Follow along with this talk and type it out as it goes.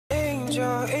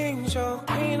Angel, angel,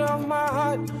 queen of my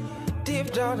heart.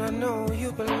 Deep down I know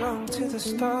you belong to the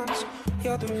stars.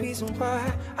 You're the reason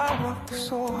why I work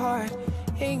so hard.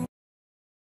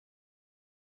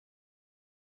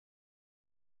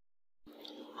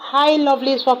 Hi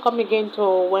lovelies, welcome again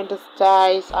to Wendy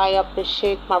Styles. I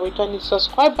appreciate my returning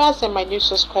subscribers and my new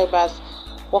subscribers.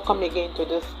 Welcome again to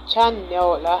this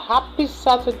channel. Happy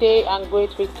Saturday and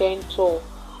great weekend to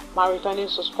my returning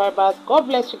subscribers. God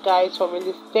bless you guys for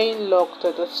really staying locked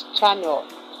to this channel.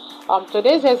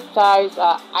 Today's hairstyles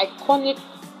are iconic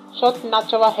short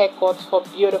natural haircuts for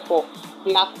beautiful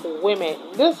black women.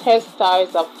 These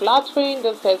hairstyles are flattering.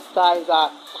 These hairstyles are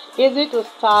easy to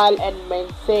style and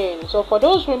maintain. So for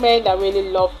those women that really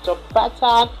love the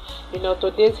pattern,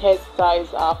 today's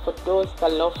hairstyles are for those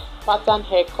that love pattern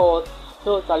haircuts,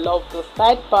 those that love the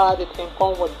side part. It can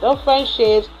come with different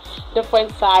shapes,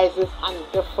 different sizes, and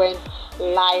different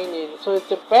lining. So it's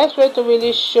the best way to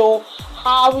really show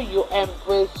how you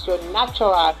embrace your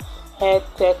natural hair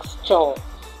texture.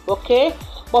 Okay,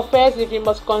 but first, if you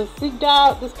must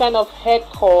consider this kind of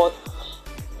haircut,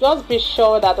 just be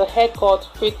sure that the haircut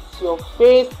fits your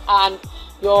face, and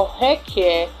your hair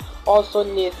care also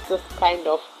needs this kind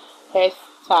of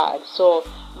hairstyle. So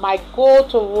my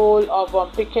go-to rule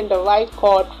of picking the right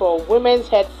cut for women's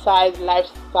head size,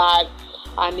 lifestyle,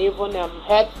 and even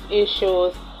health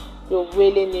issues, you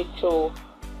really need to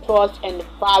trust and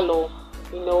follow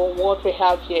what we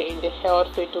have here in the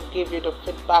health way to give you the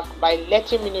feedback by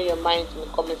letting me know your mind in the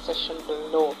comment section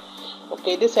below.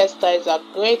 Okay, these hairstyles are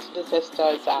great. These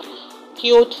hairstyles are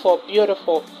cute for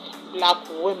beautiful black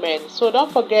women. So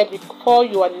don't forget, before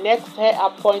your next hair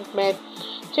appointment,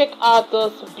 check out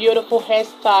those beautiful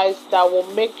hairstyles that will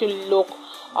make you look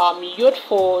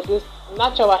youthful. These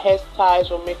natural hairstyles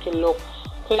will make you look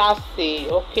classy.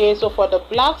 Okay, so for the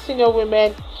black senior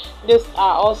women, these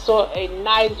are also a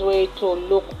nice way to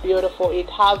look beautiful. It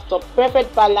has the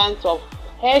perfect balance of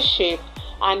hair shape,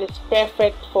 and it's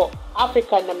perfect for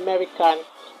African American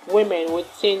women with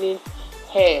thinning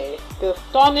hair. The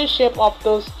stunning shape of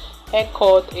those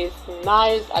haircut is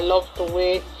nice. I love the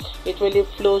way it really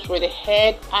flows with the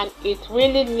head, and it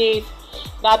really needs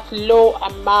that low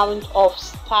amount of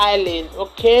styling.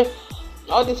 Okay,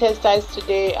 all these hairstyles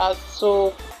today are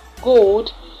so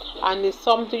good, and it's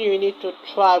something you need to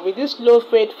try. With this low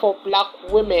fade for black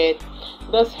women,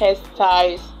 those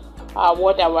hairstyles are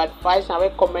what I would advise and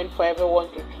recommend for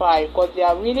everyone to try, because they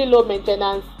are really low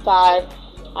maintenance style,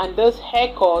 and this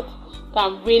haircut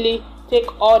can really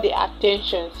take all the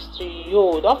attentions to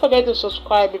you. Don't forget to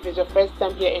subscribe if it's your first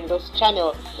time here in this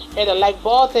channel. Hit the like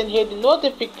button, hit the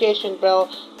notification bell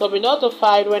to be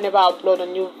notified whenever I upload a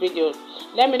new video.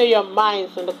 Let me know your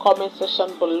minds in the comment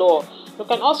section below. You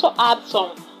can also add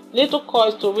some little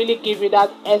coils to really give you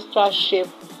that extra shape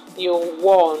you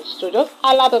want. So just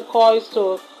allow the coils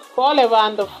to fall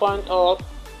around the front, or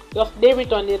just leave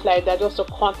it on it like that, just to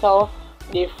contour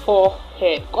the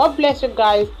forehead. God bless you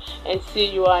guys, and see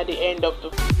you at the end of the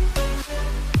video.